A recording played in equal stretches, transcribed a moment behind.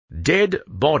Dead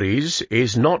Bodies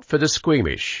is not for the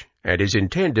squeamish and is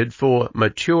intended for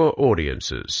mature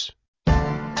audiences.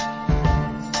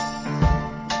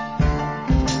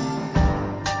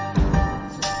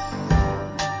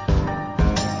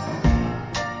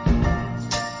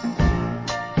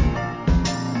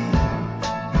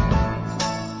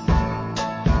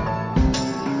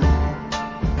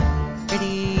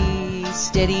 Ready,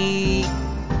 steady,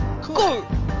 go!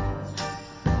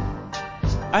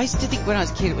 I used to think when I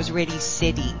was a kid it was ready,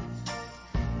 steady.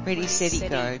 Ready, steady,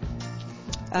 go.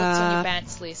 What's on your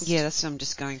Bants list? Yeah, that's what I'm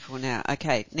just going for now.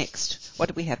 Okay, next. What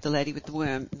did we have? The lady with the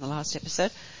worm in the last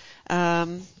episode.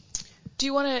 Do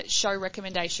you want a show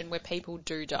recommendation where people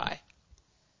do die?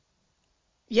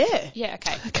 Yeah. Yeah,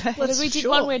 okay. Okay. Because we did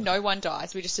Sure. one where no one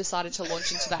dies. We just decided to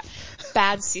launch into that.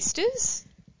 Bad Sisters.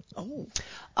 Oh.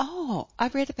 Oh, I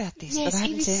read about this, Yes, but I it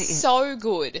haven't seen it is yet. so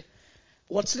good.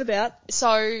 What's it about?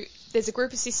 So there's a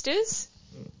group of sisters.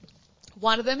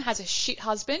 One of them has a shit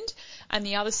husband, and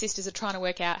the other sisters are trying to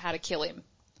work out how to kill him.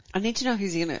 I need to know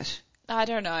who's in it. I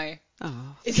don't know.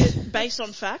 Oh. Is it based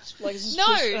on fact? Like, is it No,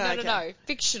 just- no.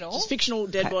 Fictional. Just fictional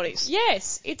dead bodies.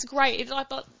 Yes, it's great.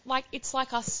 It's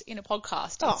like us in a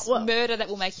podcast. Oh, It's well. murder that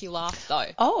will make you laugh, though.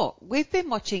 Oh, we've been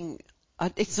watching,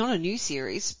 it's not a new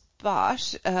series,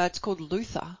 but it's called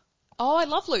Luther. Oh, I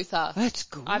love Luther. That's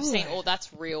good. I've seen all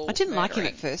that's real. I didn't like him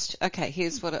murdering. at first. Okay,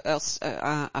 here's what else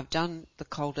I've done. The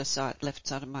colder side, left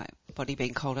side of my body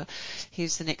being colder.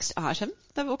 Here's the next item.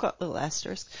 They've all got little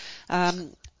asterisks.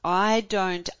 I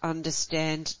don't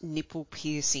understand nipple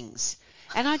piercings.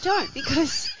 And I don't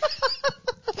because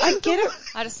I get it.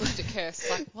 I just looked at Kirst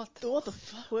like, what the... What the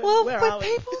fuck? Well, Where when are we?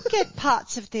 people get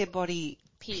parts of their body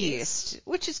Pierced. pierced,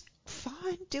 which is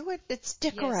fine, do it. It's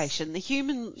decoration. Yes.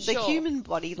 The Sure. human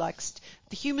body likes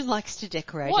to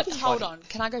decorate What? its Hold body. on.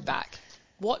 Can I go back?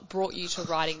 What brought you to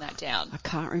writing that down? I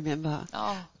can't remember.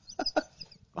 Oh,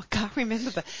 I can't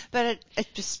remember, but it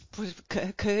just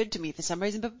occurred to me for some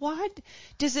reason. But why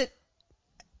does it?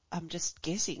 I'm just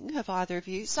guessing. Have either of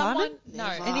you, someone... Simon?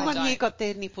 No, Anyone I here don't. got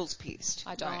their nipples pierced?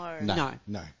 I don't. No.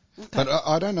 No. But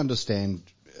I don't understand.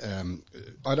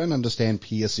 I don't understand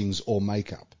piercings or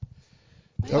makeup.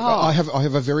 Oh. I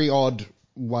have a very odd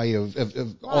way of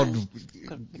odd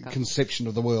Gotta pick up. conception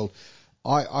of the world.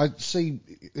 I see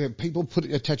people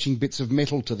attaching bits of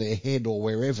metal to their head or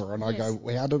wherever, and I go,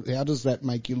 how does that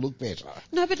make you look better?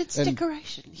 No, but it's And-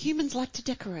 decoration. Humans like to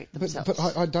decorate themselves.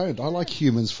 But I don't. I like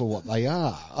humans for what they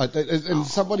are. And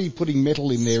somebody putting metal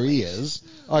in their ears,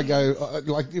 I go,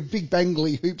 like the big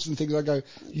bangly hoops and things, I go,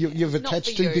 you've Not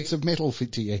attached for two you. bits of metal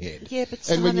to your head. Yeah, but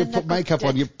and when you Simon, put they've got makeup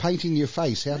on, the- you're painting your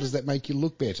face. How does that make you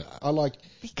look better? I like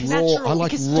Because raw. natural, I like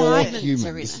because raw diamonds humans.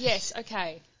 are in it. Yes,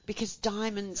 okay. Because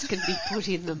diamonds can be put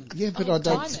in them. Yeah, but Oh, I don't.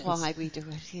 diamonds. That's why we do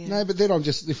it. Yeah. No, but then I'm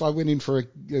just, if I went in for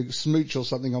a smooch or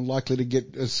something, I'm likely to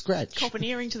get a scratch. Cop an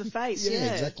earring to the face. Yeah,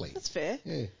 Yeah, exactly. That's fair.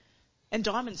 Yeah. And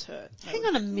diamonds hurt. Hang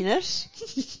on a minute.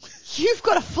 You've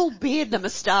got a full beard and a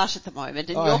moustache at the moment,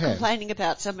 and I you're have. complaining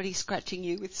about somebody scratching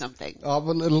you with something. Oh,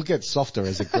 well, it'll get softer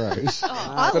as it grows.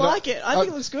 I But like it. I think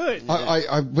it looks good.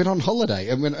 I went on holiday,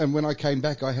 and when I came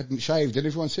back, I hadn't shaved, and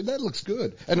everyone said, that looks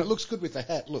good. And it looks good with the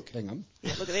hat. Look, hang on.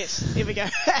 Look at this. Here we go.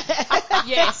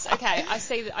 Yes, okay. I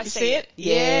see that. I See it?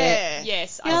 Yeah.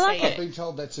 Yes, Yeah, I I like see I've it. been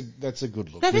told that's a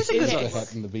good look. That is a With good the look.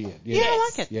 hat and the beard. Yeah, I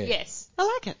like it. Yeah. Yes. I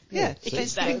like it. Yeah. See?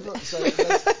 It's that. So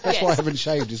that's why I haven't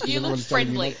shaved. Is because You look everyone's telling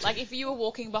me friendly. not to. Like if you were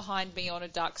walking behind me on a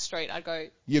dark street, I'd go,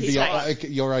 You'd He's be safe. okay.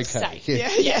 You're okay. Safe. Yeah.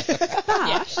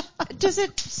 yeah. But does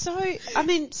it, so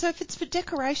if it's for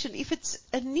decoration, if it's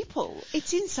a nipple,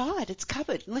 it's inside, it's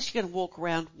covered, unless you're going to walk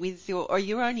around with or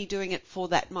you're only doing it for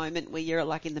that moment where you're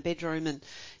like in the bedroom and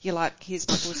you're like, here's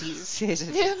my pussy, says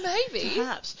it. yeah, maybe.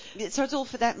 Perhaps. So it's all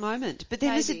for that moment. But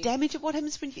then is it Maybe. damage? What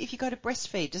happens if you go to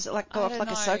breastfeed? Does it like go I off don't like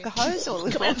a know. soaker hose or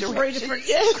Come on, three different,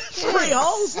 three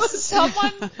holes.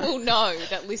 Someone will know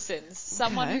that listens.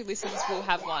 Someone Okay. who listens will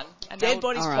have one. And Dead they'll-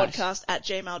 Bodies All right. Podcast at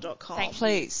gmail.com. Thank you.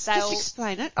 Please, They'll- just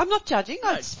explain it. I'm not judging.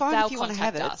 No, it's fine they'll if you want to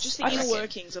have it. contact us. Just the I inner reckon.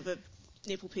 workings of a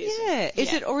nipple piercing. Yeah.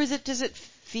 Yeah. Does it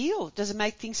feel? Does it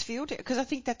make things feel? Because I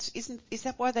think is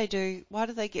that why they do? Why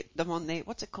do they get them on there?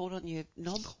 What's it called on your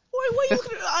knob? What are you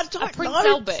looking at? I don't Prince know.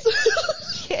 Albert.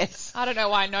 Yes. I don't know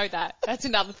why I know that. That's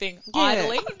another thing. Yeah.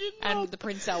 Idling I didn't know. and the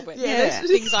Prince Albert. Yeah, that's-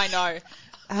 Things I know.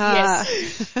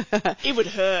 Yes. It would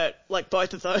hurt, like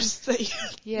both of those. The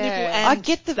Yeah. nipple and I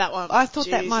get that one. I thought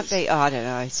that might Jesus. be. Oh, I don't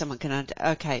know. Someone can.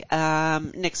 Okay.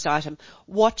 Next item.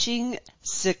 Watching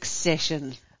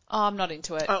Succession. Oh, I'm not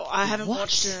into it. Oh, I haven't What?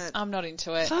 watched it. I'm not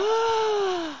into it.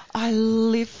 I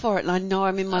live for it, and I know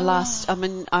I'm in my last.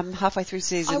 I'm halfway through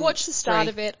season. I watched the start 3.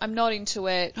 of it. I'm not into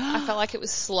it. I felt like it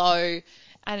was slow.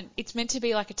 And it's meant to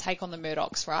be like a take on the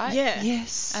Murdochs, right? Yeah.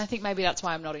 Yes. And I think maybe that's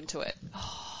why I'm not into it.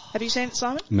 Have you seen it,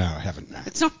 Simon? No, I haven't. No.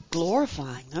 It's not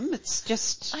glorifying them. It's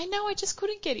just... I know, I just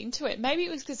couldn't get into it. Maybe it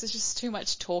was because there's just too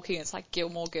much talking. It's like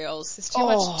Gilmore Girls. There's too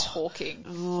much talking.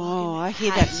 Oh, I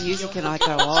hear that music and I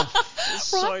go off. It's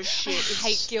so shit. I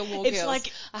hate Gilmore It's Girls.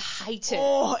 like, I hate it.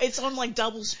 oh, it's on like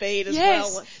double speed as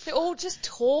yes, well. they're all just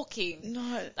talking.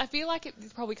 No. I feel like it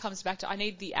probably comes back to I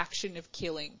need the action of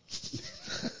killing.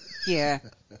 Yeah.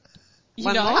 You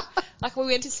One know, more? like we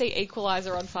went to see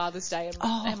Equalizer on Father's Day,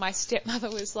 and my stepmother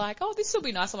was like, "Oh, this will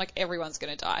be nice." I'm like, "Everyone's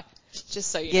going to die,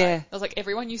 just so you know." I was like,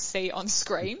 "Everyone you see on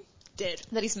screen, Dead.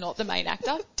 that is not the main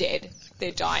actor, dead.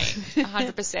 They're dying,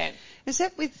 100%." Is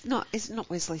that with is it not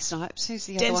Wesley Snipes? Who's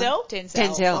the other one? Denzel?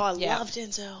 Denzel. Oh, I Yeah. love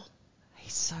Denzel.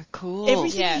 He's so cool.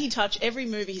 Everything he touched, every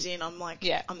movie he's in, I'm like,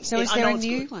 Yeah. So is I there know a it's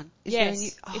new good. one? Is Yes, there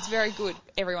a new... it's very good.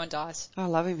 Everyone dies. I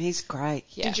love him. He's great.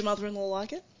 Yeah. Did your mother-in-law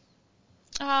like it?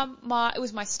 It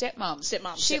was my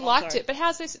stepmom. She liked it, but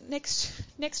how's this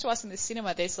next to us in the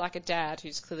cinema? There's like a dad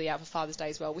who's clearly out for Father's Day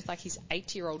as well, with like his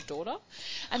 8-year-old daughter,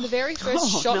 and the very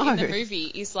first shot in the movie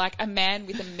is like a man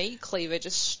with a meat cleaver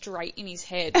just straight in his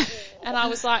head, and I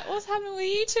was like, "What's happening with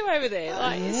you two over there?"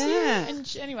 Like, yeah.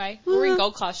 And anyway, we were in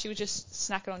gold class. She was just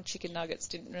snacking on chicken nuggets.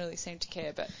 Didn't really seem to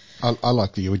care, but I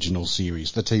like the original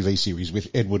series, the TV series with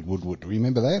Edward Woodward.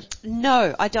 Remember that?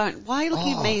 No, I don't. Why are you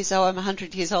looking at me as though I'm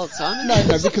 100 years old, Simon? No,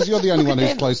 because you're the only one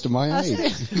who's close to my age.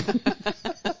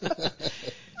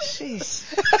 Jeez.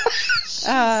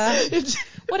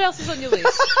 what else is on your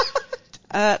list?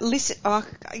 Listen,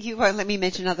 you won't let me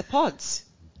mention other pods.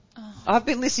 I've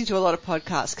been listening to a lot of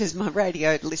podcasts because my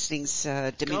radio listening's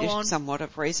diminished somewhat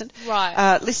of recent.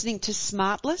 Right. Listening to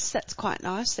Smartless, that's quite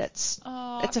nice. It's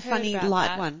I've a heard funny about light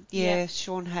that. one. Yeah, Yep.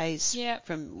 Sean Hayes Yep.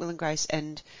 from Will and Grace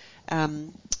and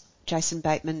Jason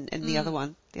Bateman and the other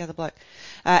one, the other bloke.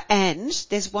 And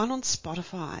there's one on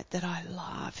Spotify that I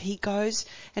love. He goes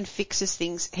and fixes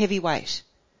things heavyweight.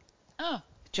 Oh,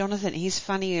 Jonathan, he's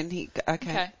funny and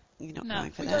Okay. You're not No.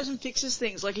 going for Who that. goes and fixes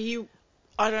things? Like,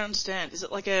 I don't understand. Is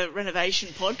it like a renovation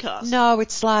podcast? No,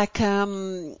 it's like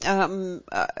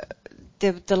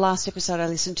the last episode I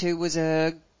listened to was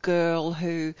a girl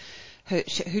who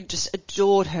just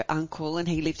adored her uncle, and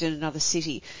he lived in another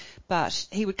city. But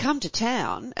he would come to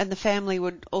town, and the family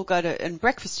would all go to, and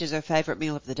breakfast is her favourite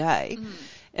meal of the day,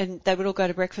 and they would all go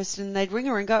to breakfast, and they'd ring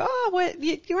her and go, "Oh,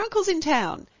 your uncle's in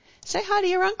town. Say hi to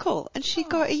your uncle." And she'd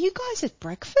go, "Are you guys at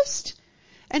breakfast?"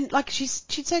 And like she'd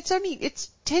say, it's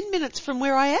 10 minutes from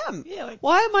where I am. Yeah, like-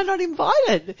 Why am I not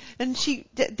invited? And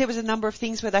there was a number of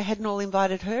things where they hadn't all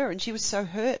invited her, and she was so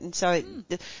hurt. And so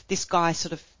this guy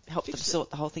sort of helped them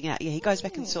sort the whole thing out. Yeah, he goes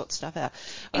back and sorts stuff out.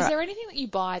 is there anything that you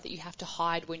buy that you have to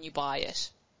hide when you buy it?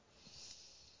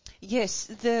 Yes,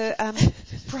 the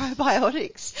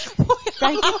probiotics.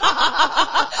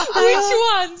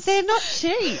 Which ones? They're not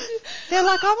cheap. They're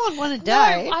like, I want one a No,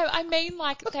 day. I mean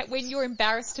like that when you're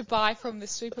embarrassed to buy from the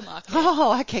supermarket.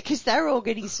 Oh, okay, because they're all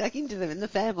getting stuck into them in the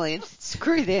family, and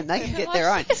screw them, they can get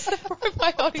their own. Yes, the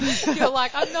probiotics. You're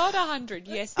like, I'm not 100.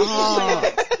 Yes.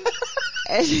 Oh,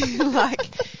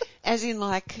 as in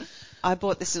like, I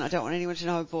bought this and I don't want anyone to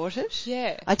know I bought it.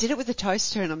 Yeah. I did it with a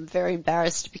toaster and I'm very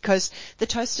embarrassed because the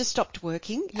toaster stopped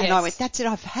working and I Yes. went, that's it,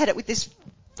 I've had it with this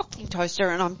fucking toaster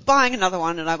and I'm buying another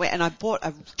one, and I went and I bought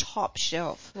a top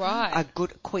shelf. Right. A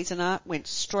good Cuisinart, went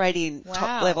straight in, Wow.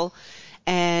 top level.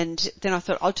 And then I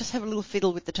thought, I'll just have a little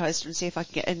fiddle with the toaster and see if I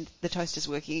can get, and the toaster's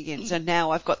working again. So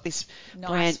now I've got this Nice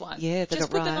brand. one. Yeah, that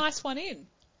Just put arrived. the nice one in.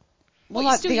 Well,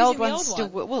 you're like still the old using the one old still,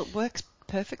 one? well, it works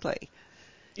perfectly.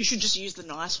 You should just use the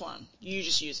nice one. You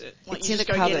just use it. Like, It's you in just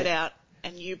the go get cupboard. it out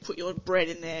and you put your bread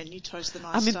in there and you toast the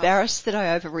nice I'm stuff. embarrassed that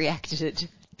I overreacted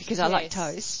because I like Yes.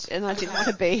 toast and I didn't want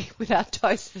to be without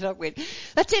toast. That I went,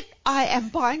 that's it, I am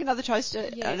buying another toaster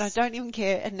Yes. and I don't even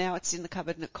care, and now it's in the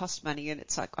cupboard and it costs money, and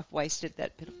it's like I've wasted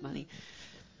that bit of money.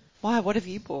 Why? What have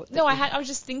you bought? No, I was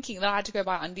just thinking that I had to go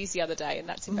buy undies the other day, and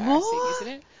that's embarrassing, What?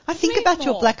 isn't it? I think Maybe about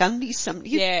your more. black undies. You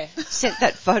Yeah. sent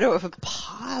that photo of a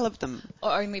pile of them.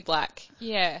 Or only black.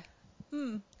 Yeah.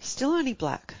 Still only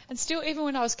black. And still, even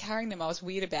when I was carrying them, I was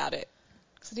weird about it.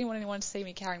 Because I didn't want anyone to see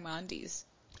me carrying my undies.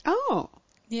 Oh,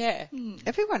 Yeah.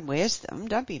 everyone wears them.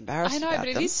 Don't be embarrassed I know, about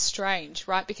but them. it is strange,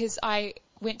 right? Because I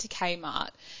went to Kmart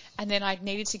and then I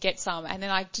needed to get some, and then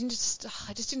I just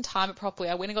didn't time it properly.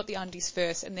 I went and got the undies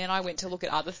first, and then I went to look at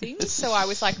other things. So I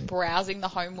was like browsing the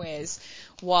homewares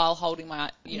while holding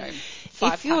my,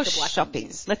 five If you're pack of black shopping,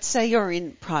 undies. let's say you're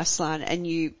in Priceline and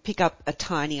you pick up a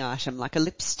tiny item like a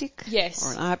lipstick, Yes.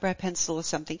 or an eyebrow pencil or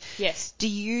something. Yes. Do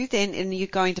you then, and you're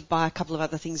going to buy a couple of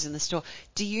other things in the store,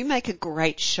 do you make a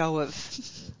great show of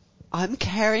I'm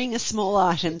carrying a small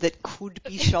item that could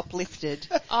be shoplifted.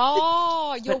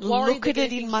 Oh, you're But worried look at they're it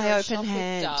gonna in think my you're a open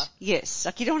hand. shoplifter. Yes,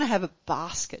 like you don't want to have a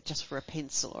basket just for a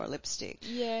pencil or a lipstick.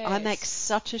 Yes. I make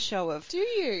such a show of, Do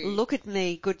you? look at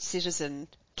me, good citizen,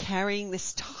 carrying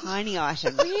this tiny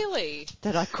item Really?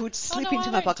 that I could slip no, into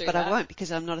I my don't pocket, do but that. I won't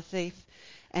because I'm not a thief.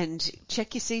 And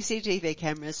check your CCTV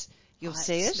cameras. You'll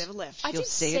see It's it. never left. I You'll did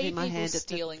see see it in my people hand at the-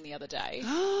 stealing the other day.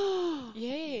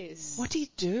 Yes. What do you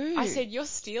do? I said, you're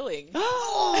stealing.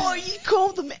 Oh, you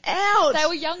called them out. They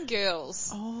were young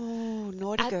girls. Oh,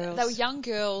 naughty girls. They were young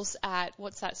girls at,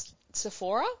 what's that,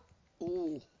 Sephora?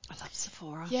 Ooh. I love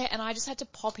Sephora. Yeah, and I just had to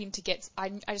pop in to get, I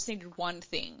just needed one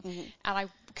thing. Mm-hmm. And I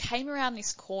came around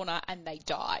this corner and they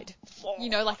died. Oh, You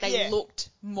know, like they yeah. looked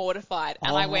mortified.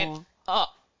 And I went, oh,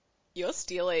 you're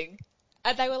stealing.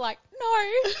 And they were like, no.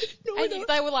 No, And no.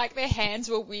 they were like, their hands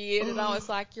were weird. And I was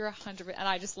like, you're 100%. And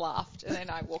I just laughed. And then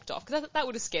I walked off. Because that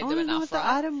would have scared I them don't know enough, what the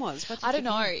right? item was. What did I you don't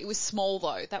know. carry? It was small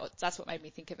though. That's what made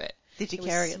me think of it. Did you It was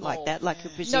carry it like small. that, like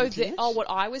you're No, presenting it? what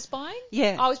I was buying?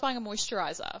 Yeah. I was buying a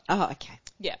moisturiser. Oh, okay.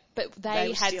 Yeah, but They they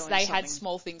were had stealing had something.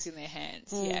 small things in their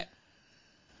hands. Mm. Yeah.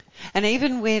 And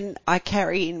even when I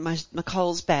carry in my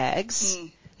Coles bags,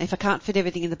 if I can't fit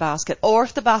everything in the basket, or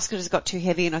if the basket has got too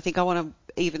heavy and I think I want to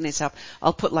even this up,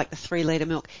 I'll put like the 3 litre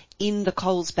milk in the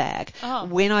Coles bag. Oh.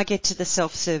 When I get to the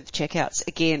self-serve checkouts,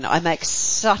 again, I make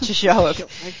such a show of,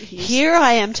 here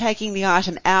I am taking the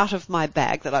item out of my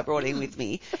bag that I brought in with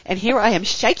me, and here I am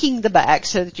shaking the bag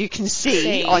so that you can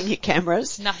see on your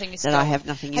cameras Nothing is that I have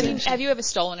nothing in it. Have you ever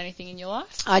stolen anything in your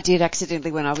life? I did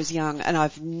accidentally when I was young, and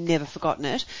I've never forgotten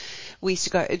it. We used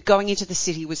to going into the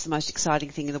city was the most exciting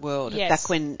thing in the world. Yes. Back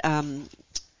when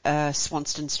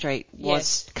Swanston Street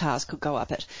cars could go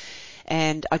up it.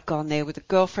 And I'd gone there with a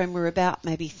girlfriend. We were about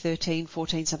maybe 13,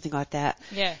 14, something like that.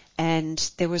 Yeah. And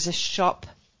there was a shop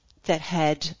that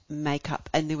had makeup,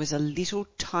 and there was a little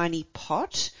tiny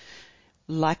pot,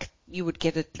 like you would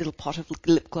get a little pot of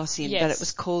lip gloss in, Yes. but it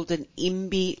was called an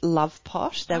Imbi Love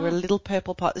Pot. They were a little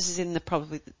purple pot. This is in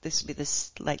this would be the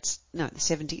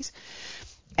 70s.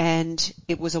 And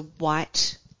it was a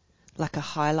white, like a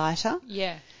highlighter.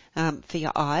 Yeah. For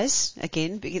your eyes,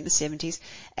 again, big in the 70s.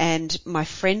 And my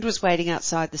friend was waiting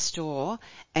outside the store,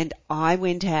 and I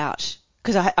went out,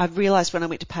 because I realised when I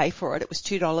went to pay for it, it was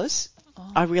 $2.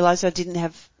 Oh. I realised I didn't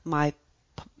have my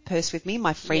purse with me.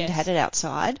 My friend Yes. had it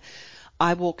outside.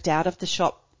 I walked out of the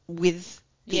shop with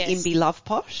the Yes. Imbi Love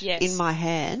Pot Yes. in my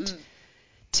hand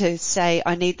to say,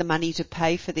 I need the money to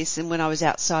pay for this. And when I was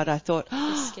outside, I thought,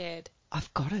 You're scared.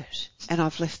 I've got it, and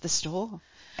I've left the store,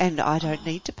 and I don't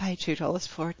need to pay $2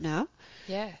 for it now.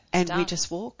 Yeah. And done. we just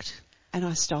walked, and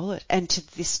I stole it. And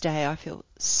to this day, I feel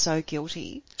so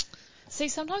guilty. See,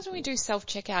 sometimes when we do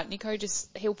self-checkout, Nico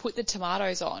he'll put the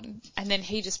tomatoes on, and then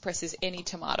he just presses any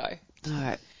tomato.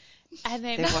 No, And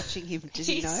then they're watching him. Does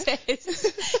he know?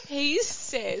 He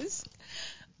says,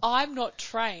 I'm not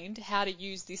trained how to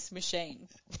use this machine.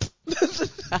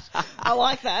 I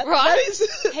like that. Right? That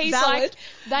is He's valid. like,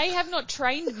 they have not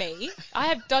trained me. I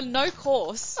have done no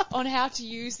course on how to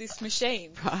use this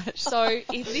machine. Right. So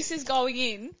if this is going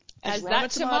in as Roma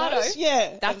that tomato, tomatoes,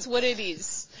 yeah. that's what it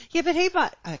is. Yeah, but he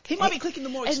might. Okay. He might be clicking the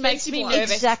more It makes expensive me one.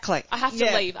 nervous. Exactly. I have to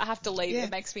Yeah. leave. I have to leave. Yeah.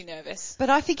 It makes me nervous. But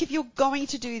I think if you're going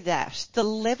to do that, the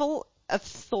level of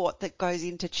thought that goes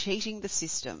into cheating the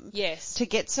system Yes. to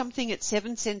get something at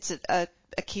 7 cents a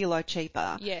kilo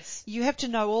cheaper, Yes. you have to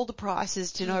know all the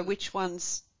prices to know which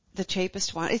one's the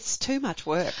cheapest one. It's too much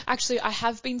work. Actually, I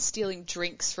have been stealing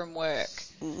drinks from work,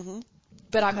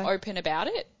 but I'm open about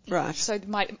it. Right. So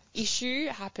my issue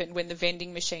happened when the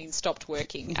vending machine stopped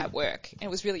working at work, and it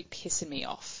was really pissing me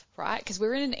off, right? Because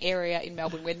we're in an area in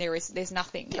Melbourne where there's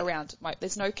nothing around.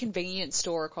 There's no convenience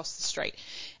store across the street.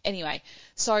 Anyway,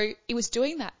 so it was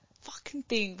doing that fucking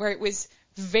thing where it was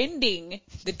vending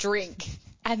the drink,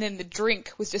 and then the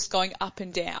drink was just going up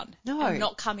and down and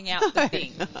not coming out the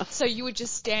thing. So you would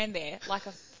just stand there like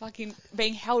a fucking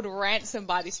being held ransom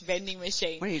by this vending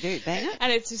machine. What do you do? Bang it?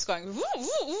 And it's just going,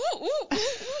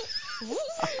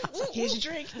 Here's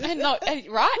your drink.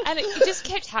 right? And it just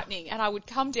kept happening. And I would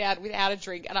come down without a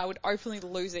drink, and I would openly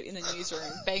lose it in the newsroom,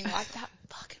 being like, that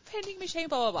fucking vending machine,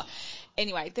 blah, blah, blah.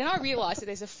 Anyway, then I realised that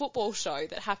there's a football show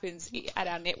that happens at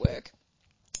our network,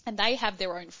 and they have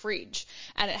their own fridge,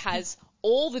 and it has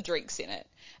all the drinks in it.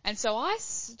 And so I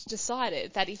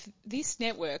decided that if this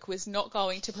network was not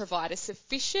going to provide a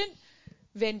sufficient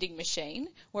vending machine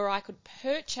where I could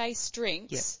purchase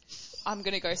drinks, I'm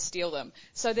going to go steal them.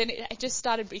 So then it just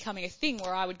started becoming a thing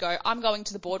where I would go, I'm going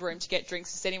to the boardroom to get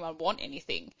drinks. Does anyone want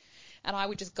anything? And I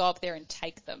would just go up there and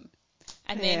take them.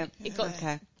 And then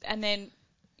and then,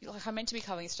 like I'm meant to be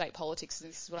covering state politics, and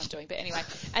this is what I'm doing. But anyway,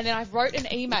 and then I wrote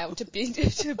an email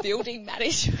to building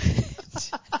management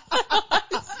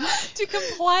to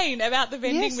complain about the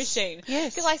vending machine.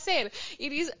 Yes. Because I said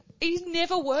it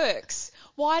never works.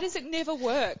 Why does it never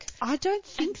work? I don't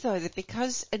think, though, that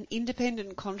because an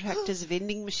independent contractor's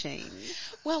vending machine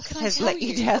has let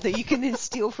you down that you can then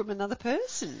steal from another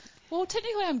person. Well,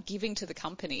 technically I'm giving to the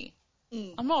company.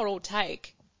 I'm not all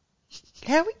take.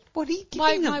 What are you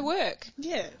giving them? My work.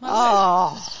 Yeah.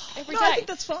 Every day. I think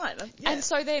that's fine. Yeah. And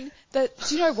so then, do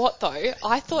you know what though?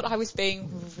 I thought I was being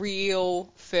real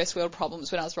first world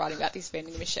problems when I was writing about this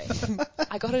vending machine.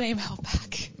 I got an email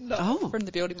back from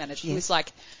the building manager who was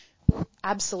like,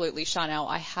 absolutely, Chantal,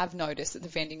 I have noticed that the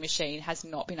vending machine has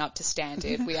not been up to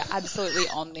standard. We are absolutely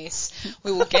on this.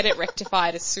 We will get it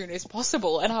rectified as soon as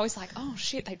possible. And I was like, oh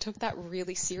shit, they took that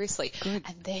really seriously. Good.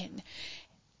 And then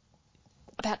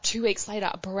about 2 weeks later,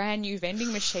 a brand new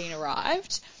vending machine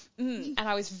arrived. And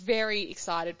I was very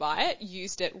excited by it,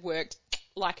 used it, worked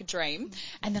like a dream.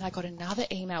 And then I got another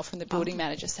email from the building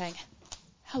manager saying,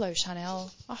 hello,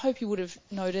 Chantal. I hope you would have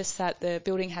noticed that the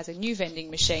building has a new vending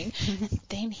machine.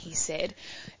 Then he said,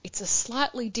 it's a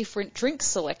slightly different drink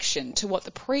selection to what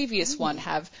the previous one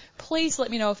have. Please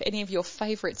let me know if any of your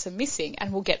favourites are missing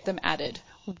and we'll get them added.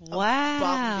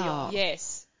 Wow.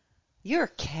 Yes. You're a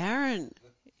Karen.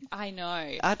 I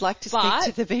know. I'd like to speak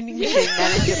to the vending machine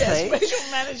manager,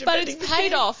 please. But it's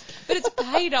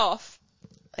paid off.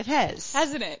 It has.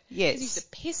 Hasn't it? Yes. It used to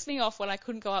piss me off when I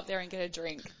couldn't go up there and get a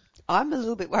drink. I'm a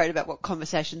little bit worried about what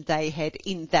conversation they had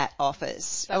in that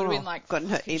office. That would have been like got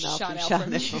an email Chantal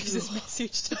from users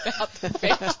messaged about the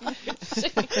vending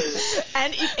machine.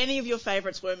 And if any of your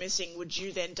favourites were missing, would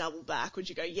you then double back? Would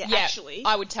you go, actually?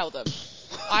 I would tell them.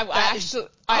 I actually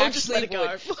just let it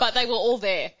go. But they were all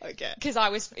there. Okay. Because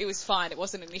it was fine. It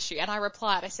wasn't an issue. And I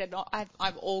replied, I said, no,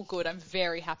 I'm all good. I'm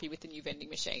very happy with the new vending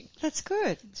machine. That's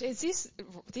good. So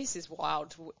this is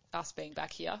wild, us being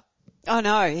back here. Oh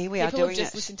no, here we are People doing have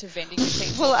just it. listened to vending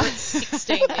machines for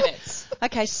 16 minutes.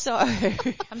 Okay, so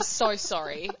I'm so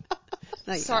sorry.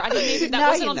 No, sorry, I didn't even. That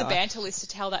wasn't on the banter list to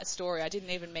tell that story. I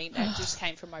didn't even mean that. It just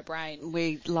came from my brain.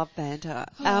 We love banter.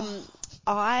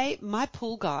 My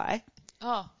pool guy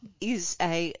is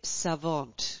a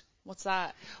savant. What's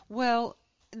that? Well,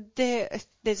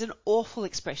 there's an awful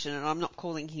expression, and I'm not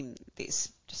calling him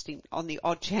this, just on the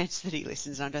odd chance that he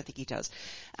listens, and I don't think he does.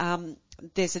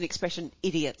 There's an expression,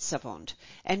 idiot savant.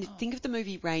 And think of the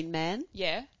movie Rain Man.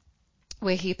 Yeah.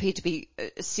 Where he appeared to be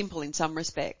simple in some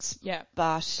respects. Yeah.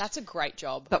 But that's a great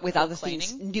job. But with other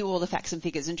things, knew all the facts and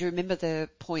figures. And do you remember the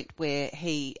point where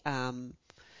he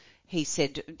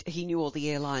said he knew all the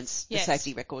airlines, the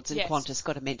safety records, and Qantas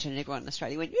got a mention, and everyone in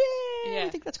Australia went, yeah, I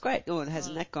think that's great. Oh, and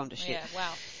hasn't that gone to shit? Yeah,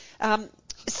 wow.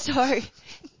 So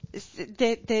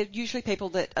they're usually people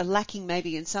that are lacking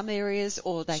maybe in some areas,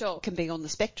 or they can be on the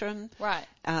spectrum. Right.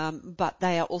 But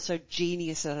they are also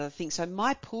genius at other things. So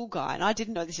my pool guy, and I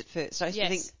didn't know this at first, I used to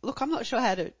think, look, I'm not sure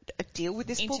how to deal with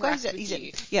this pool guy.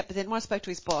 Yeah, but then when I spoke to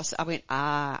his boss, I went,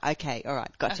 okay, all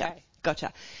right,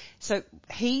 gotcha. So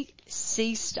he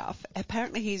sees stuff.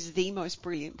 Apparently he's the most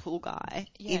brilliant pool guy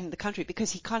in the country,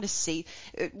 because he kind of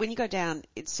when you go down,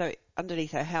 so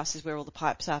underneath our house is where all the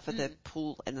pipes are for the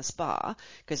pool and the spa,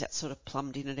 because that's sort of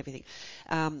plumbed in and everything.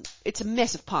 It's a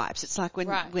mess of pipes. It's like when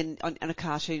on a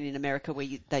cartoon in America where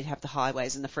they have the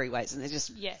highways and the freeways and there's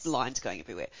just lines going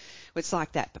everywhere. Well, it's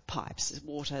like that, but pipes. There's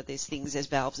water, there's things, there's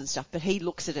valves and stuff. But he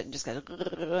looks at it and just goes,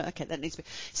 okay, that needs to be.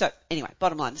 So anyway,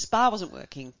 bottom line, the spa wasn't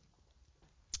working.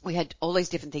 We had all these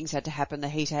different things had to happen. The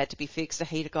heater had to be fixed. The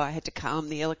heater guy had to come.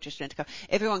 The electrician had to come.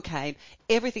 Everyone came.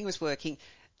 Everything was working.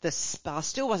 The spa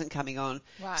still wasn't coming on.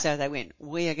 Right. So they went,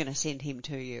 we are going to send him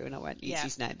to you. And I won't use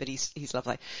his name, but he's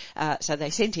lovely. So they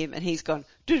sent him, and he's gone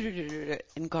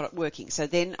and got it working. So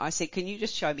then I said, can you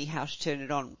just show me how to turn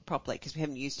it on properly? Because we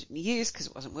haven't used it in years because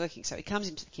it wasn't working. So he comes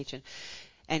into the kitchen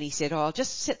and he said, I'll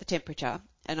just set the temperature.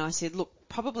 And I said, look,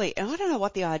 probably, and I don't know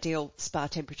what the ideal spa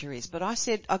temperature is, but I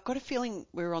said, I've got a feeling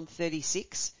we're on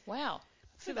 36. Wow.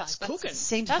 So that's cooking.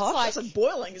 Seems that's hot. Like, that's like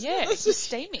boiling, isn't it? Yeah, it's just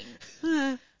steaming.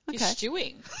 Okay. You're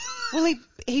stewing. Well,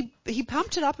 he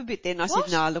pumped it up a bit then. I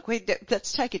said, no, look,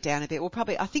 let's take it down a bit.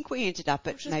 I think we ended up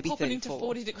at maybe 34. Popping into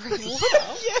 40-degree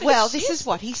water. Well, this is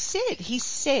what he said. He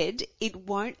said it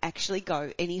won't actually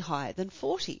go any higher than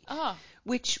 40. Ah.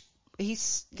 Which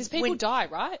because people die,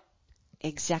 right?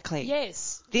 Exactly.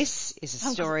 Yes. This is a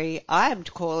story I am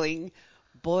calling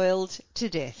boiled to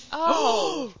death.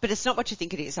 Oh. But it's not what you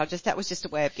think it is. That was just a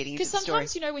way of getting into the story.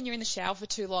 Because sometimes, when you're in the shower for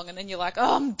too long and then you're like,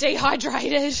 oh, I'm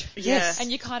dehydrated. Yes.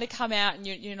 And you kind of come out and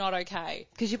you're not okay.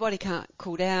 Because your body can't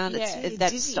cool down. Yeah.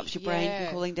 That Dizzy. stops your brain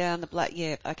from cooling down.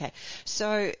 Okay.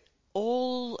 So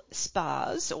all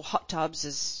spas, or hot tubs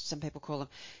as some people call them,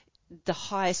 the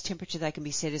highest temperature they can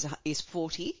be set is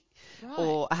 40. Right.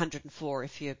 Or 104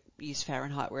 if you use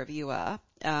Fahrenheit wherever you are.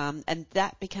 And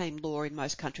that became law in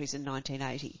most countries in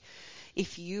 1980.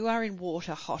 If you are in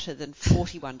water hotter than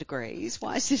 41 degrees,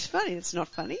 why is this funny? It's not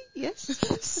funny, yes?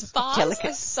 Spas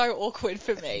Delicate. are so awkward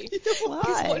for me. Why?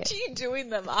 Because what do you do in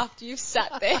them after you've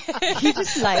sat there? You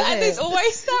just lay there. And there's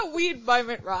always that weird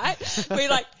moment, right?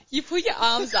 Where you put your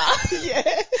arms up. Yeah.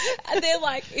 And they're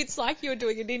like, it's like you're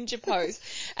doing a ninja pose.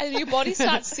 And your body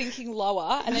starts sinking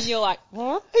lower. And then you're like,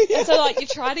 what? And so you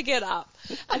try to get up.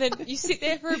 And then you sit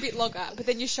there for a bit longer. But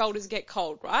then your shoulders get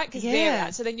cold, right? Because they're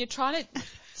out. So then you're trying to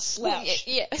Slouch.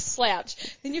 Yeah, slouch.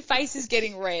 Then your face is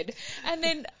getting red. And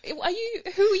then, who are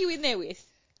you in there with?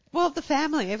 Well, the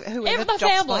family, whoever The drops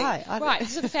family. by. Right,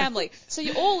 so the family. So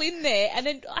you're all in there, and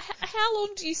then how long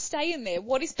do you stay in there?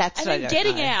 That's and what I then don't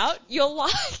getting know. out, you're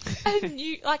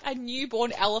like a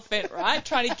newborn elephant, right?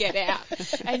 Trying to get out.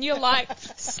 And you're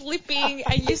slipping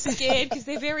and you're scared because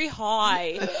they're very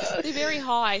high. They're very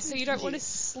high, so you don't want to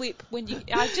slip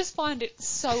I just find it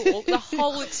so awkward. The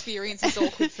whole experience is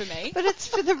awkward for me. But it's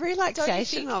for the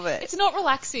relaxation of it. It's not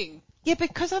relaxing. Yeah,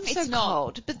 because I'm so It's not.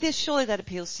 cold. But surely that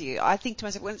appeals to you. I think to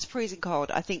myself, when it's freezing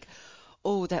cold, I think,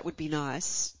 oh, that would be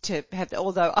nice to have.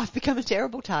 Although I've become a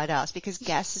terrible tight ass because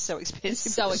gas is so expensive.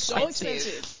 It's so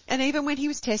expensive. And even when he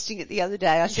was testing it the other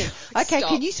day, I said, okay,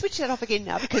 Stop. can you switch that off again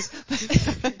now? Because,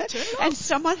 and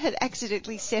someone had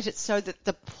accidentally set it so that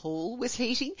the pool was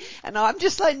heating. And I'm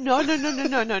just like, no.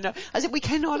 I said, we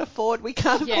can't afford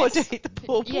to heat the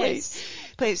pool, please. Yes.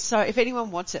 Please. So if anyone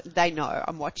wants it, they know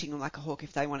I'm watching them like a hawk.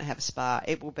 If they want to have a spa,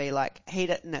 it will be heat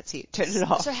it and that's it. Turn it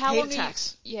off. So how Heater long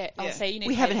tax. I'll say you need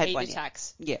We to pay haven't the had heater one yet.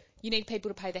 tax. Yeah. You need people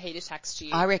to pay the heater tax to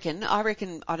you. I reckon,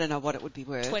 I don't know what it would be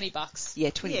worth. $20. Yeah,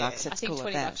 $20. Yeah, That's I think cool $20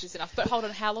 at that. is enough. But hold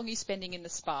on, how long are you spending in the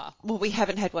spa? Well, we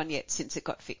haven't had one yet since it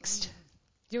got fixed.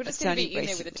 You're just It's going to only be in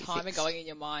there with a recently timer fixed. going in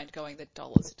your mind, going, the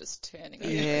dollars are just turning.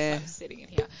 Yeah. I'm sitting in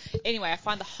here. Anyway, I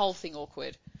find the whole thing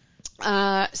awkward.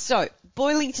 So,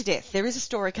 boiling to death. There is a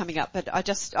story coming up, but I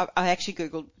actually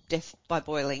Googled death by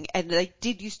boiling, and they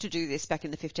did used to do this back in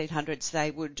the 1500s.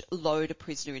 They would load a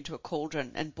prisoner into a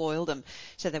cauldron and boil them.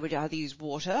 So they would either use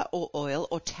water or oil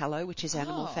or tallow, which is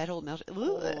animal fat, all melted.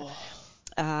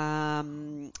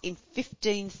 In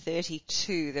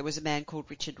 1532, there was a man called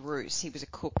Richard Roos. He was a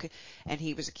cook, and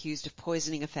he was accused of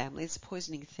poisoning a family. It's a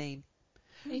poisoning theme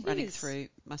running through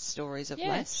my stories of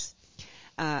late.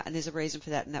 And there's a reason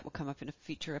for that, and that will come up in a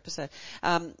future episode.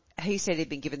 He said he'd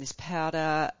been given this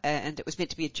powder, and it was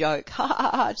meant to be a joke.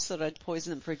 I just thought I'd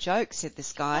poison them for a joke, said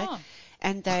this guy. Oh.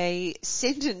 And they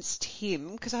sentenced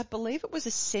him, because I believe it was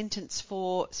a sentence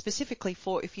specifically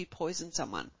for if you poison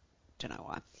someone. Don't know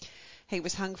why. He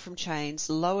was hung from chains,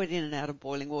 lowered in and out of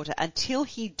boiling water until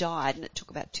he died, and it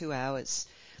took about 2 hours.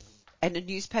 And a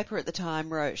newspaper at the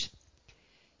time wrote,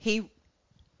 hang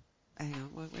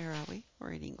on, where are we?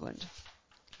 We're in England.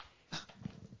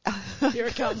 Here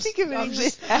it comes. Think of it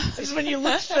This is when you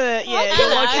look for your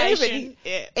Hello. location.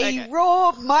 Yeah, He okay.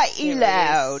 roared mighty There it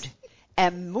loud,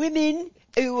 and women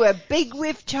who were big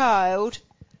with child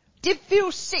did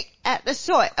feel sick at the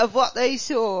sight of what they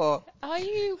saw. Are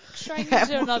you straying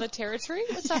into another territory?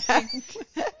 What's happening?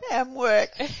 And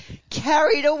work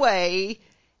carried away,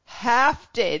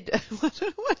 half dead. What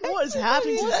is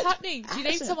happening? What's happening? Do you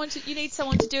need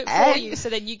someone to do it for And you, so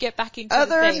then you get back into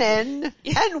Other the thing? men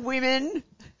and women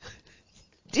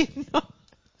did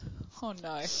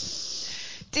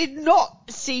not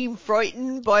seem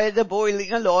frightened by the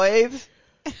boiling alive.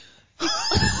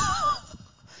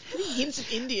 Hints of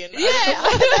Indian. Yeah,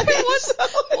 I don't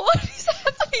know what is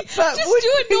happening. But Just would do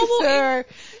a normal. prefer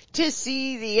to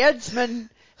see the headsman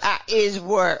at his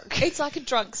work. It's like a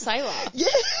drunk sailor. Yeah.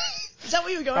 Is that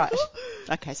what you were going Right.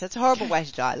 for? Okay, so it's a horrible way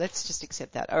to die. Let's just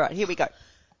accept that. All right, here we go.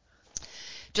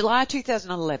 July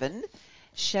 2011.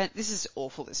 This is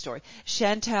awful, this story.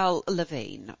 Chantal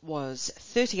Lavigne was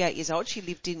 38 years old. She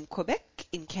lived in Quebec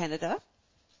in Canada,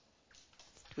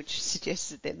 which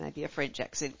suggests that there may be a French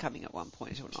accent coming at one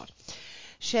point or not.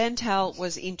 Chantal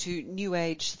was into New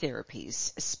Age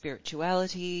therapies,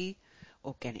 spirituality,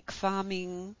 organic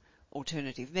farming,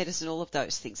 alternative medicine, all of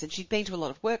those things. And she'd been to a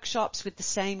lot of workshops with the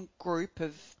same group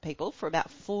of people for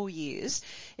about 4 years.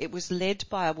 It was led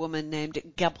by a woman named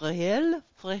Gabrielle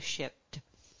Fréchette.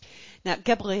 Now,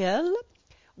 Gabrielle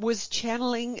was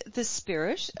channeling the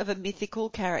spirit of a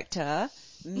mythical character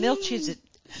Melchizedek.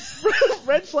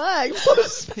 Red flag. What do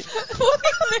What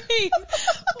do you mean?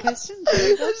 Kirsten,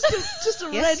 just a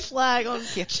Yes? red flag on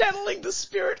Yeah. channeling the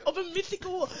spirit of a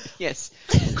mythical. Yes.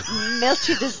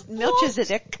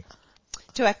 Melchizedek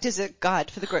to act as a guide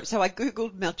for the group. So I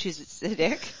googled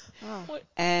Melchizedek, What?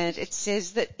 and it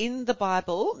says that in the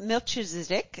Bible,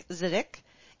 Melchizedek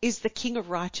is the king of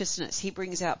righteousness. He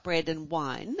brings out bread and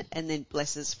wine and then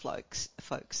blesses folks.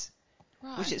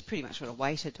 Right. Which is pretty much what a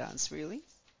waiter does, really.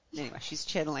 Anyway, she's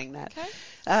channeling that.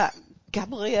 Okay.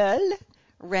 Gabrielle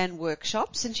ran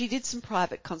workshops and she did some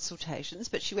private consultations,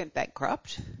 but she went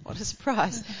bankrupt. What a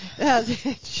surprise.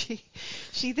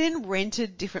 She then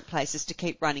rented different places to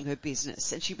keep running her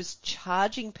business, and she was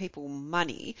charging people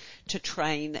money to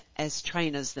train as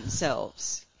trainers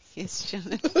themselves. Yes,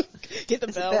 Janet? Get the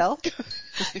There's a bell.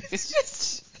 It's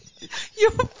just,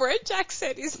 your French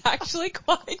accent is actually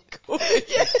quite good.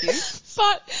 Yes.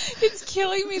 But it's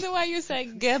killing me the way you're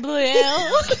saying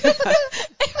Gabrielle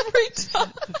every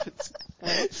time.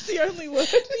 It's the only word.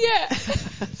 Yeah.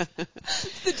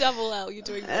 It's the double L. You're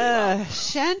doing really well.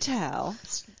 Chantal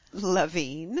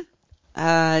Lavigne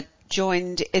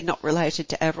joined, not related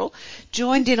to Avril,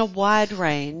 joined in a wide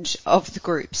range of the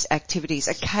group's activities.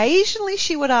 Occasionally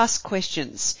she would ask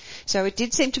questions. So it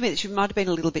did seem to me that she might have been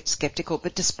a little bit sceptical,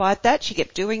 but despite that, she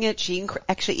kept doing it. She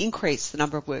actually increased the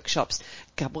number of workshops,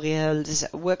 Gabrielle's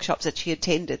workshops that she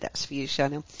attended. That's for you,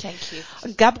 Chanel. Thank you.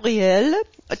 Gabrielle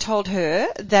told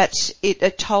her that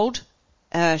told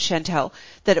Chantal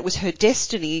that it was her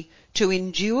destiny to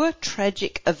endure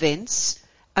tragic events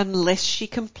unless she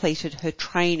completed her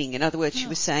training. In other words, she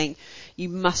was saying, you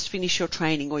must finish your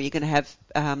training or you're going to have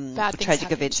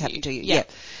tragic events happen to you. Yeah.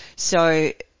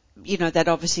 So, that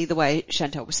obviously the way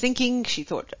Chantal was thinking, she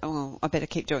thought, oh, I better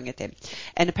keep doing it then.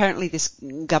 And apparently this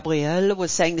Gabrielle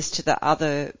was saying this to the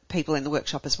other people in the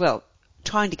workshop as well,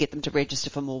 trying to get them to register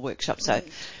for more workshops. So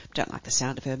don't like the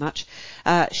sound of her much.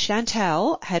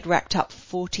 Chantal had racked up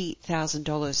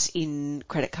 $40,000 in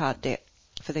credit card debt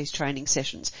for these training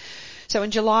sessions. So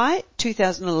in July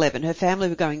 2011, her family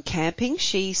were going camping.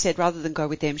 She said rather than go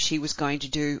with them, she was going to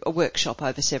do a workshop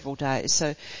over several days.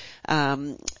 So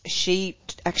she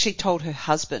actually told her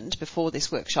husband before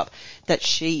this workshop that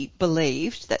she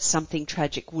believed that something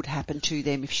tragic would happen to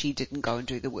them if she didn't go and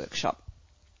do the workshop.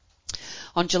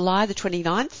 On July the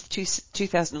 29th,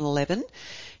 2011,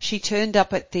 she turned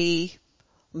up at the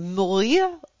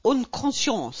Mourir en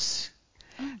Conscience,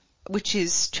 which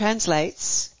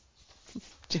translates...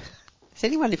 Is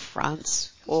anyone in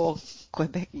France or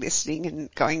Quebec listening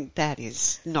and going, that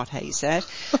is not how you say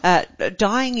it?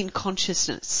 Dying in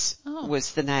Consciousness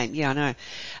was the name. Yeah,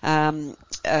 I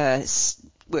know.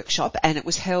 Workshop, and it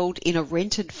was held in a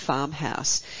rented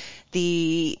farmhouse.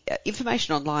 The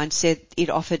information online said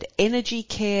it offered energy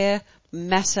care,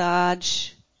 massage,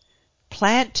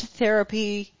 plant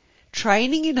therapy,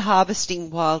 training in harvesting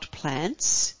wild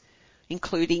plants,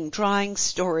 including drying,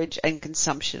 storage and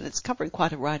consumption. It's covering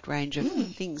quite a wide range of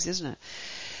things, isn't it?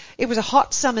 It was a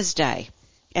hot summer's day,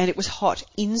 and it was hot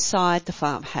inside the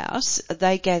farmhouse.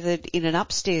 They gathered in an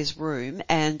upstairs room,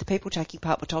 and the people taking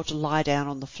part were told to lie down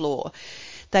on the floor.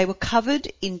 They were covered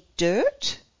in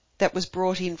dirt that was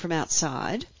brought in from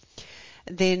outside.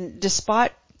 Then,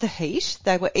 despite the heat,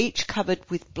 they were each covered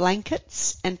with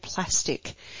blankets and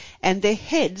plastic, and their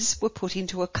heads were put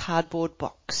into a cardboard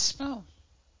box. Oh.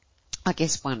 I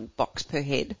guess one box per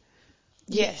head.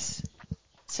 Yes.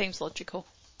 Seems logical.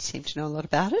 You seem to know a lot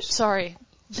about it. Sorry.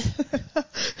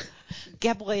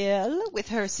 Gabrielle, with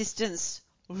her assistants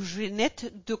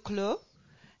Jeanette Duclos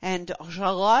and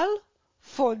Gérald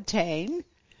Fontaine.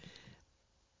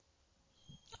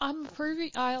 I'm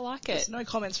approving. I like it. There's no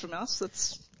comments from us.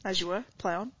 That's as you were.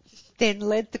 Play on. Then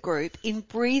led the group in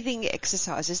breathing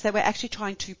exercises. They were actually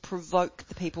trying to provoke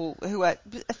the people who are,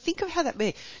 think of how that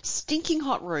be. Stinking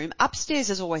hot room.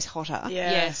 Upstairs is always hotter.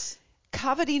 Yeah. Yes.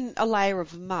 Covered in a layer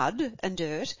of mud and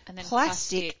dirt, And then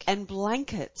plastic and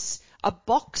blankets, a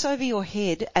box over your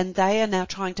head, and they are now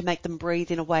trying to make them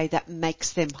breathe in a way that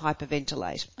makes them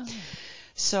hyperventilate. Oh.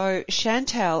 So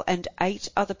Chantal and 8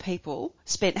 other people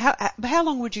spent, how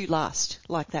long would you last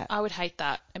like that? I would hate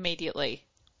that immediately.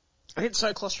 I get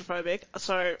so claustrophobic,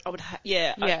 so I would,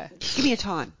 Yeah. Give me a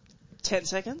time. 10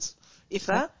 seconds, if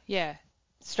that. Yeah.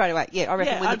 Straight away. Yeah, I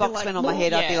reckon when the I'd be box like, went on my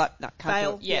head, I'd be yeah. like, no, can't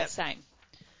Fail. do it. Yeah, Yeah. same.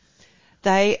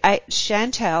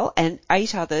 Chantal and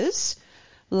 8 others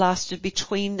lasted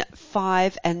between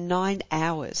 5 and 9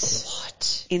 hours.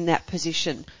 What? In that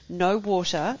position. No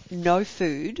water, no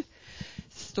food.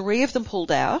 3 of them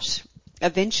pulled out,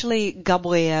 Eventually,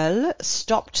 Gabrielle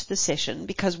stopped the session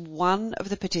because one of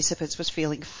the participants was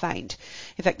feeling faint.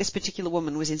 In fact, this particular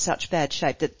woman was in such bad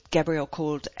shape that Gabrielle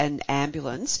called an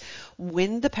ambulance.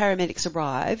 When the paramedics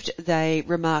arrived, they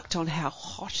remarked on how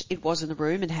hot it was in the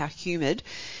room and how humid.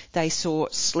 They saw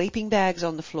sleeping bags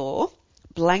on the floor,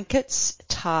 blankets,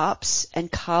 tarps,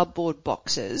 and cardboard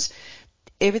boxes.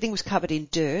 Everything was covered in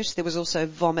dirt. There was also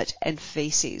vomit and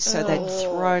feces. So they'd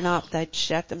thrown up, they'd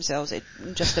shat themselves.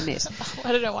 Just a mess.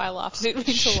 I don't know why I laughed. I didn't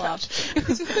mean to laugh. It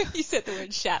was when you said the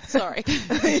word shat. Sorry.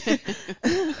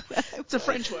 It's a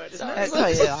French word, isn't it?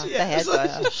 They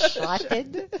had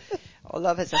shatted all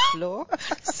over the floor.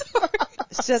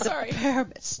 So the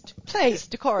paramedics, please,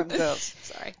 decorum, girls.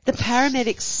 Sorry. The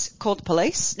paramedics called the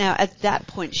police. Now, at that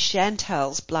point,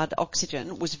 Chantal's blood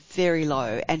oxygen was very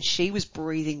low and she was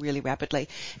breathing really rapidly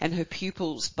and her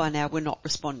pupils by now were not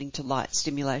responding to light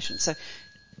stimulation. So,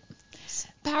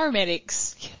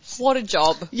 paramedics, what a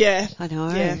job. Yeah. I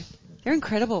know. Yeah. They're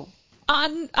incredible.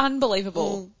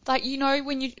 Unbelievable. Like, you know,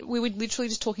 we were literally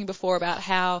just talking before about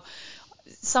how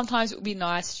sometimes it would be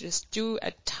nice to just do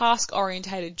a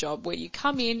task-orientated job where you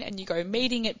come in and you go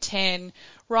meeting at 10,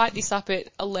 write this up at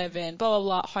 11, blah,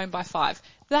 blah, blah, home by 5.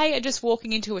 They are just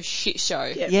walking into a shit show.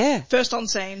 Yeah. First on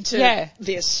scene to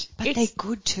this. But they're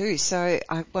good too, so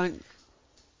I won't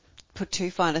put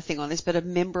too fine a thing on this, but a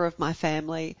member of my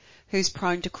family who's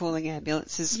prone to calling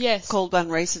ambulances called one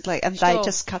recently and they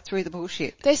just cut through the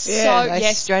bullshit. They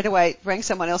straight away rang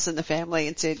someone else in the family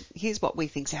and said, here's what we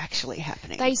think's actually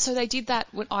happening. They did that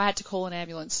when I had to call an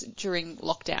ambulance during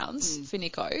lockdowns for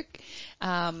Nico.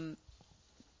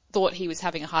 Thought he was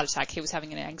having a heart attack, he was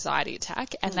having an anxiety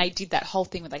attack, and they did that whole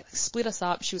thing where they split us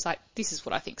up. She was like, this is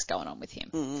what I think's going on with him.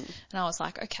 And I was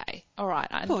like, okay, all right.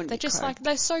 And they're just like,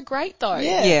 they're so great though.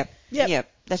 Yeah.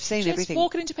 They've seen just everything.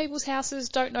 Walking into people's houses,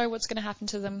 don't know what's going to happen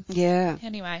to them. Yeah.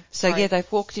 Anyway. So sorry.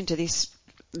 they've walked into this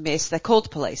mess. They called the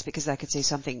police because they could see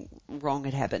something wrong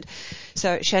had happened.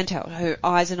 So Chantal, her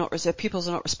pupils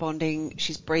are not responding.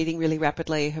 She's breathing really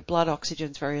rapidly. Her blood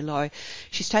oxygen's very low.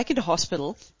 She's taken to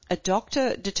hospital. A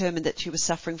doctor determined that she was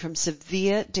suffering from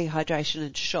severe dehydration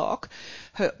and shock.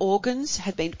 Her organs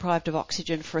had been deprived of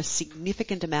oxygen for a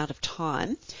significant amount of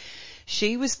time.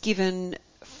 She was given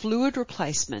fluid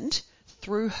replacement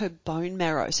through her bone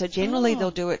marrow. So generally they'll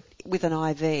do it with an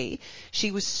IV.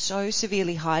 She was so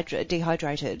severely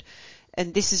dehydrated,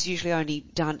 and this is usually only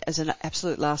done as an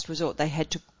absolute last resort. They had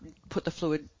to put the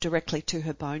fluid directly to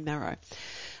her bone marrow.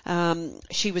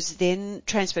 She was then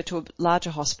transferred to a larger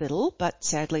hospital, but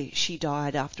sadly she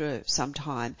died after some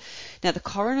time. Now the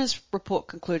coroner's report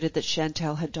concluded that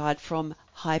Chantal had died from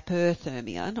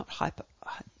hyperthermia, not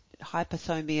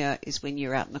hypothermia is when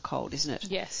you're out in the cold, isn't it?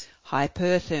 Yes.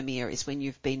 Hyperthermia is when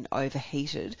you've been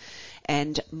overheated,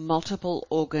 and multiple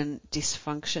organ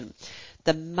dysfunction.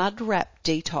 The mud wrap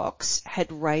detox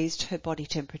had raised her body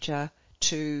temperature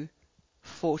to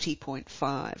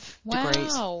 40.5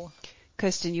 degrees. Wow.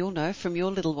 Kirsten, you'll know from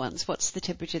your little ones, what's the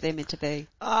temperature they're meant to be?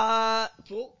 Well,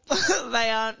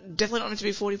 they are definitely not meant to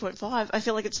be 40.5. I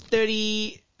feel like it's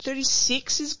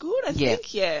 36 is good, I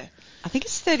think. Yeah. I think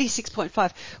it's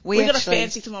 36.5. We got a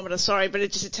fancy thermometer, sorry, but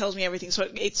it tells me everything. So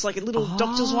it's like a little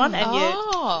doctor's one, and you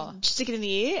stick it in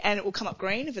the ear, and it will come up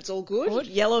green if it's all good.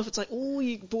 Yellow if it's like,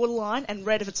 you borderline, and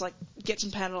red if it's like, get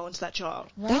some Panadol into that child.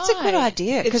 Right. That's a good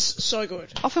idea. It's so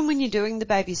good. Often when you're doing the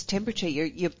baby's temperature,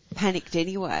 you're panicked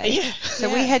anyway. Yeah.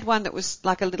 So we had one that was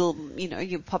like a little,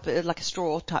 you pop it like a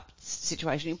straw type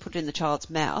situation. You put it in the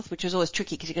child's mouth, which was always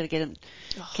tricky because you've got to get them,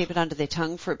 keep it under their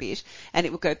tongue for a bit, and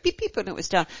it would go beep beep, and it was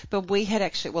done. But we had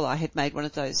I had made one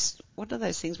of those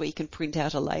things where you can print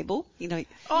out a label,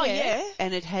 Oh yeah.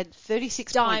 And it had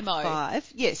 36.5. Dymo.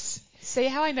 Yes. See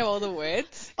how I know all the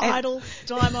words? Idle,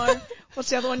 Dymo. What's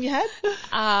the other one you had?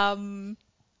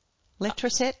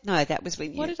 Letraset? No, that was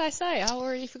when you... What did I say? I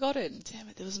already forgotten. Damn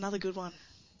it, there was another good one.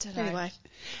 Don't know. Anyway.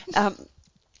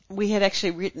 We had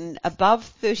actually written above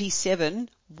 37,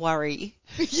 worry.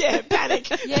 Yeah, panic.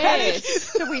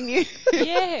 Yes. So we knew.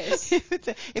 Yes.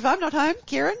 If I'm not home,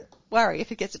 Kieran, worry.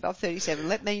 If it gets above 37,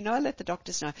 let me know, let the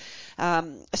doctors know.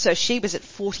 So she was at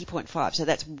 40.5, so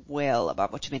that's well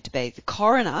above what you're meant to be. The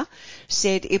coroner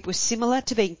said it was similar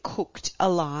to being cooked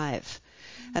alive.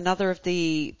 Another of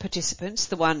the participants,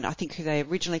 the one I think who they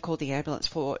originally called the ambulance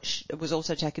for, was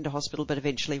also taken to hospital but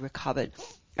eventually recovered.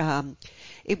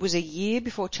 It was a year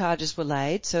before charges were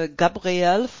laid, so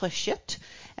Gabrielle Frechette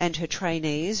and her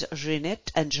trainees,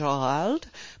 Jeanette and Gerald,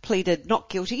 pleaded not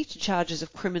guilty to charges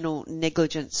of criminal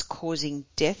negligence causing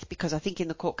death, because I think in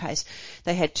the court case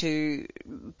they had to,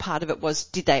 part of it was,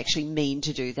 did they actually mean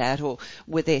to do that, or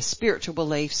were their spiritual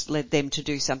beliefs led them to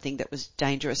do something that was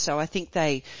dangerous? So I think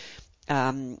they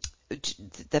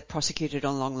that prosecuted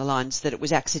along the lines that it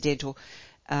was accidental.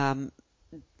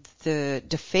 The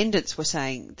defendants were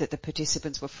saying that the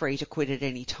participants were free to quit at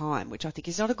any time, which I think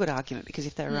is not a good argument because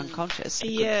if they were unconscious,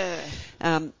 they could,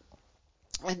 and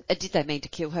did they mean to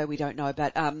kill her? We don't know,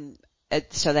 but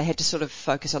so they had to sort of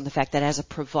focus on the fact that as a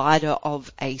provider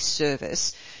of a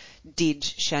service,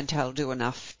 did Gabrielle do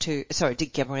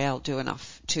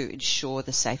enough to ensure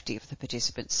the safety of the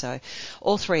participants? So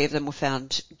all three of them were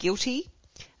found guilty.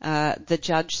 The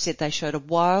judge said they showed a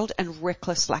wild and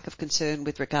reckless lack of concern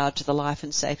with regard to the life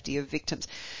and safety of victims.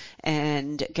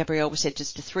 And Gabrielle was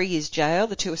sentenced to 3 years jail.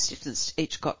 The two assistants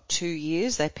each got 2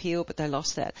 years. They appealed, but they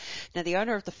lost that. Now, the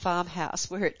owner of the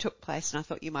farmhouse where it took place, and I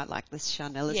thought you might like this,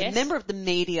 Chanel, is a member of the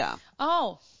media.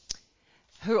 Oh.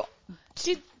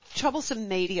 Troublesome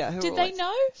media. Did they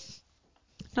know?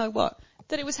 Know what?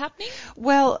 That it was happening?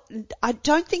 Well, I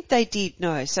don't think they did,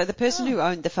 no. So the person who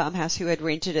owned the farmhouse, who had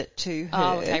rented it to her...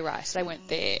 Oh, okay, right. So they weren't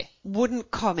there.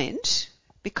 ...wouldn't comment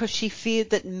because she feared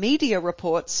that media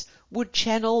reports would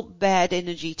channel bad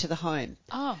energy to the home.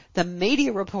 Oh. The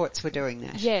media reports were doing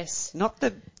that. Yes. Not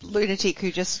the lunatic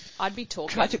who just I'd be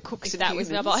talking tried to cook some humans.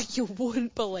 That was like, you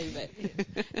wouldn't believe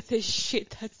it. The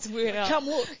shit that's weird. Come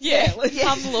look. Yeah.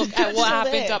 Come look at what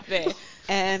happened up there.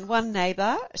 And one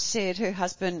neighbour said her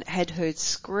husband had heard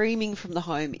screaming from the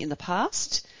home in the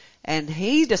past, and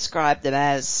he described them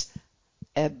as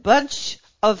a bunch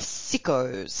of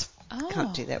sickos. Oh.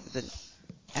 Can't do that with an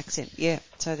accent. Yeah,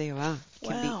 so there you are.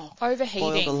 Can be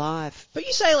overheating. Boiled alive. But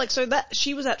you say so that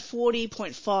she was at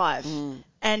 40.5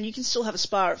 and you can still have a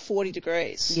spa at 40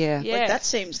 degrees. Yeah. Like that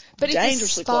seems but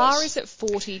dangerously close. But if the spa is at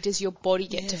 40, does your body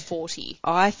get to 40?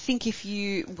 I think if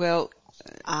you,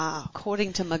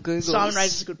 according to my Google, Simon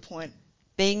raises a good point.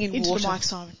 Being in Into water, the mic,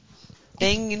 Simon.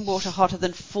 Being in water hotter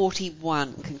than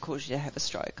 41 can cause you to have a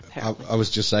stroke, apparently. I was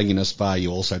just saying, in a spa,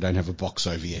 you also don't have a box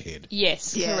over your head.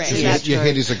 Yes, correct. So your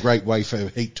head is a great way for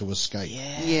heat to escape.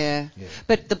 Yeah.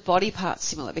 But the body part's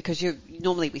similar because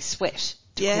normally we sweat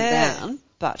to cool down,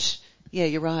 but yeah,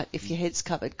 you're right. If your head's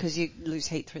covered, because you lose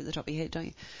heat through the top of your head, don't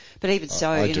you? But even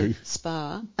so, in a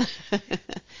spa, you have a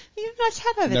nice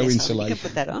hat over there. Insulation. You can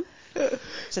put that on.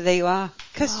 So there you are.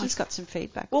 Kirsten's got some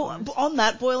feedback. Well, on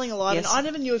that, boiling alive, and I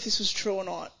never knew if this was true or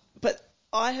not, but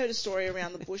I heard a story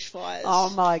around the bushfires. Oh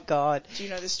my God. Do you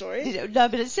know this story? No,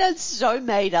 but it sounds so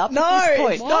made up no, at this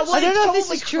point. No, I don't know if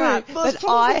this is true, but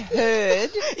I heard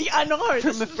I know,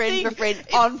 from a friend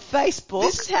on Facebook.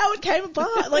 This is how it came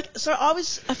about. So I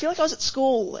feel like I was at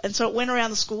school, and so it went around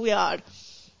the schoolyard.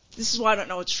 This is why I don't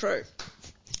know it's true.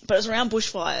 But it was around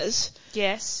bushfires.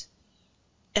 Yes.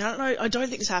 And I don't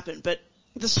think this happened, but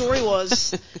the story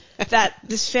was that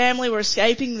this family were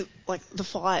escaping the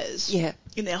fires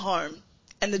in their home,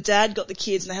 and the dad got the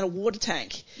kids and they had a water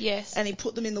tank. Yes. And he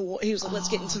put them in the water. He was like, let's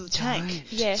get into the tank.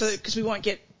 Yes. So, because we won't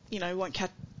get, we won't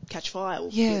catch fire.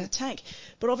 We'll be in the tank.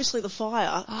 But obviously the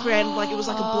fire created it was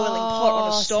like a boiling pot on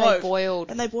a stove. So they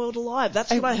boiled. And they boiled alive. That's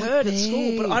what I heard at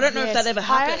school, but I don't know if that ever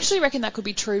happened. I actually reckon that could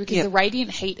be true because the radiant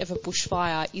heat of a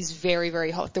bushfire is very, very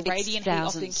hot. The radiant heat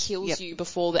often kills you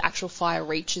before the actual fire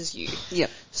reaches you. Yep.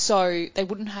 So they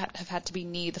wouldn't have had to be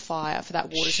near the fire for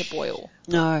that water to boil.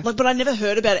 No. But I never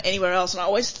heard about it anywhere else, and I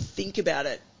always think about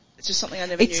it. It's just something I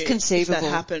never knew conceivable. if that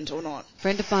happened or not. A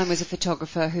friend of mine was a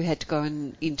photographer who had to go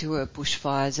into a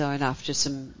bushfire zone after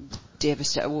some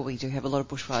devastation. Well, we do have a lot of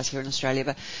bushfires here in Australia,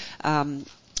 but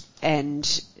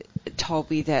and told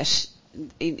me that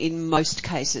in most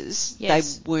cases they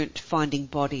weren't finding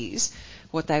bodies.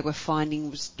 What they were finding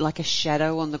was like a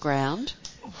shadow on the ground,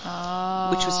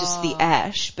 which was just the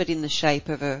ash, but in the shape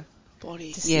of a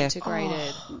body.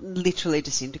 Disintegrated. Literally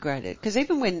disintegrated. Because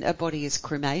even when a body is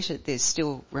cremated, there's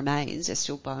still remains, there's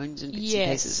still bones and bits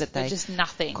and pieces that they just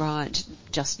nothing. grind,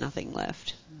 just nothing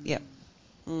left. Yep.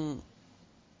 I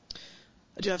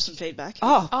do have some feedback.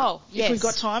 Oh, yes. If we've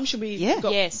got time, should we? Yeah.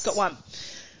 Got one.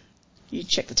 You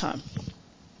check the time.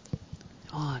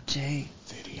 Oh, gee.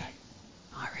 38.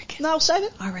 I reckon. No, I'll save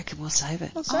it. I reckon we'll save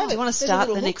it. I'll save it. Do you want to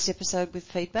start the next episode with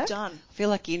feedback? Done. I feel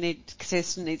like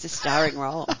Kirsten needs a starring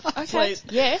role. Okay. Please.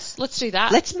 Yes, let's do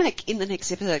that. Let's make, in the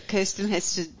next episode, Kirsten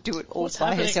has to do it all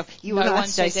by herself. You no and I one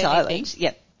stay says silent. anything.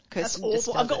 Yep. That's Kirsten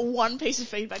awful. I've got one piece of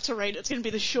feedback to read. It's going to be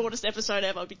the shortest episode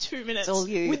ever. It'll be 2 minutes. It's all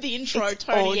you. With the intro, it's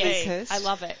Tony. All you, Kirst. I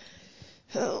love it.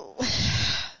 Oh.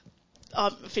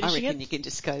 I'm finishing I reckon you can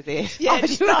just go there. Yeah, am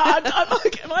I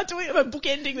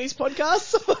bookending these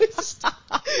podcasts?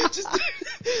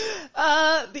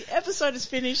 The episode is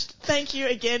finished. Thank you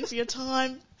again for your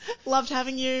time. Loved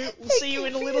having you. We'll see you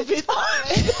in a little bit.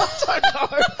 I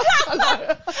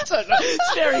don't know.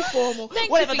 It's very formal.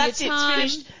 Thank Whatever, you for that's your it. time.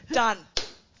 It's finished. Done.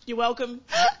 You're welcome.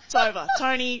 It's over.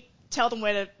 Tony, tell them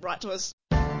where to write to us.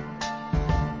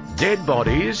 Dead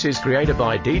Bodies is created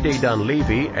by D.D.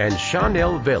 Dunleavy and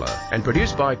Chanel Villa and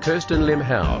produced by Kirsten Lim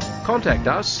Howe. Contact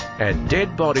us at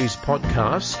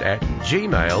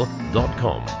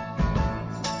deadbodiespodcast@gmail.com.